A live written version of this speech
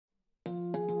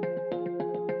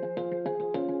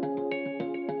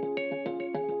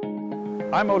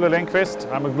I'm Olle Lindqvist.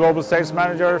 I'm a global sales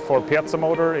manager for Piezo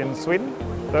motor in Sweden.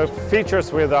 The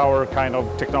features with our kind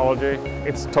of technology,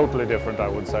 it's totally different, I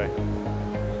would say.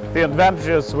 The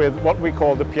advantages with what we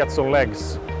call the Piezo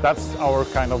legs, that's our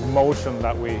kind of motion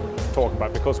that we talk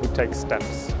about because we take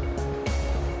steps.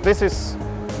 This is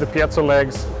the Piezo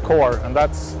legs core, and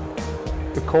that's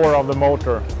the core of the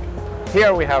motor.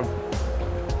 Here we have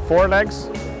 4 legs.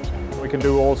 We can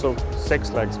do also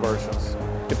 6 legs versions,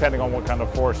 depending on what kind of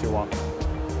force you want.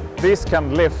 These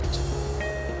can lift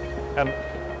and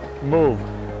move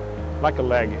like a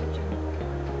leg.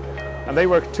 And they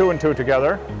work 2 and 2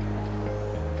 together.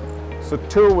 So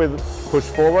 2 will push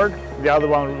forward, the other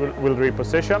one will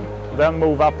reposition, then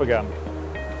move up again.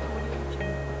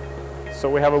 So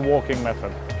we have a walking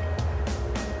method.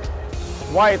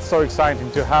 Why it's so exciting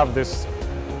to have this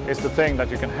is the thing that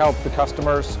you can help the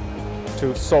customers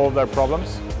to solve their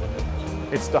problems.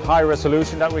 It's the high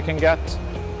resolution that we can get,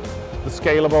 the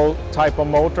scalable type of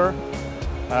motor,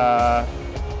 but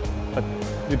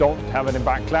you don't have any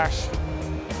backlash.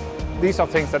 These are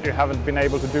things that you haven't been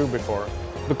able to do before.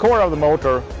 The core of the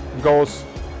motor goes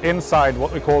inside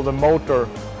what we call the motor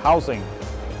housing.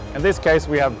 In this case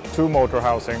we have 2 motor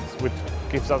housings, which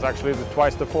gives us actually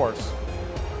twice the force.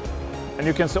 And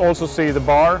you can also see the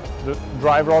bar, the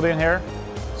drive rod in here.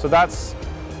 So that's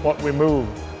what we move.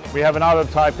 We have another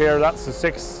type here, that's the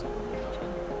 6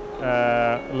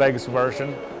 legs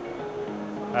version.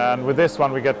 And with this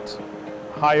one we get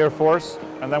higher force,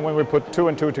 and then when we put 2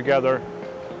 and 2 together,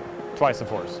 twice the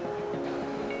force.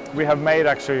 We have made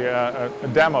actually a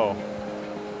demo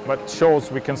that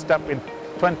shows we can step in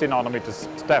 20 nanometer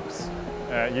steps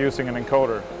using an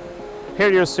encoder.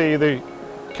 Here you see the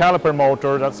caliper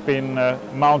motor that's been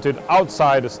mounted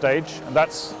outside the stage, and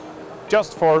that's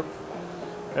just for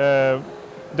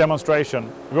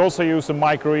demonstration. We also use a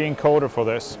micro encoder for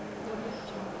this.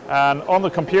 And on the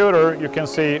computer you can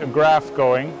see a graph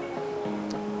going,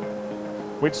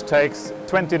 which takes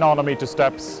 20 nanometer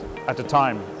steps at a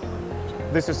time.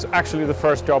 This is actually the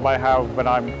first job I have when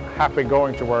I'm happy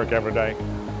going to work every day,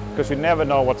 because you never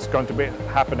know what's going to be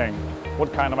happening.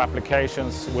 What kind of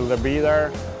applications will there be there?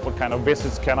 What kind of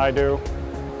visits can I do?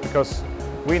 Because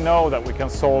we know that we can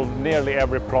solve nearly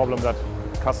every problem that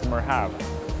customers have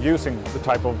using the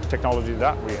type of technology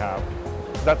that we have.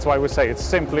 That's why we say it's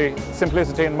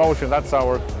simplicity in motion. That's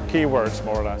our keywords,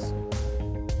 more or less.